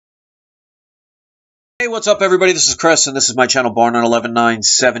Hey, what's up, everybody? This is Chris, and this is my channel, Barn on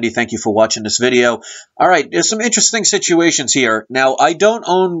 11970. Thank you for watching this video. All right, there's some interesting situations here. Now, I don't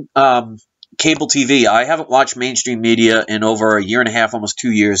own cable TV. I haven't watched mainstream media in over a year and a half, almost 2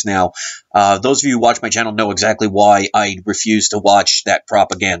 years now. Those of you who watch my channel know exactly why I refuse to watch that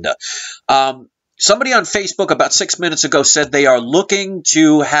propaganda. Somebody on Facebook about 6 minutes ago said they are looking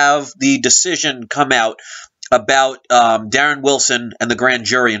to have the decision come out about Darren Wilson and the grand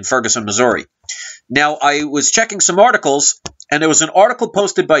jury in Ferguson, Missouri. Now, I was checking some articles, and there was an article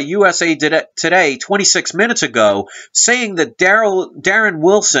posted by USA Today 26 minutes ago saying that Darren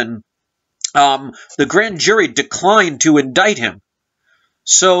Wilson, the grand jury declined to indict him.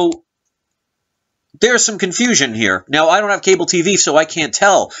 So there's some confusion here. Now, I don't have cable TV, so I can't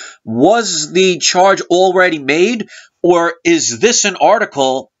tell. Was the charge already made, or is this an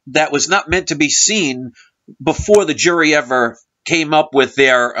article that was not meant to be seen before the jury ever came up with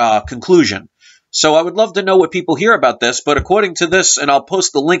their conclusion? So I would love to know what people hear about this, but according to this, and I'll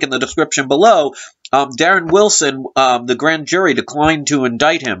post the link in the description below, Darren Wilson, the grand jury declined to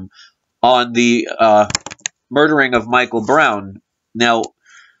indict him on the murdering of Michael Brown. Now,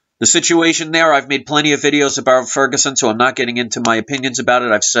 the situation there, I've made plenty of videos about Ferguson, so I'm not getting into my opinions about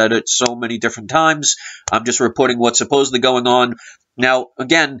it. I've said it so many different times. I'm just reporting what's supposedly going on. Now,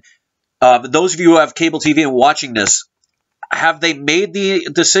 again, those of you who have cable TV and watching this, have they made the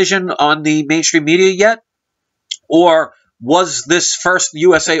decision on the mainstream media yet? Or was this first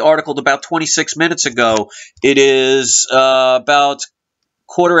USA article about 26 minutes ago? It is about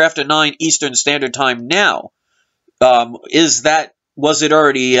 9:15 Eastern Standard Time now. Was it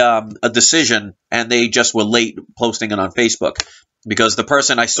already a decision and they just were late posting it on Facebook? Because the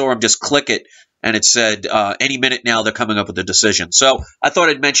person, I saw him just click it, and it said, any minute now they're coming up with a decision. So I thought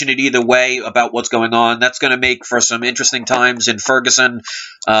I'd mention it either way about what's going on. That's going to make for some interesting times in Ferguson.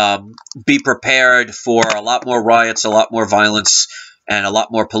 Be prepared for a lot more riots, a lot more violence, and a lot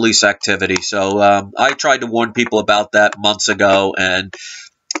more police activity. So I tried to warn people about that months ago, and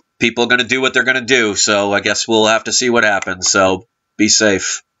people are going to do what they're going to do. So I guess we'll have to see what happens. So be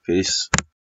safe. Peace.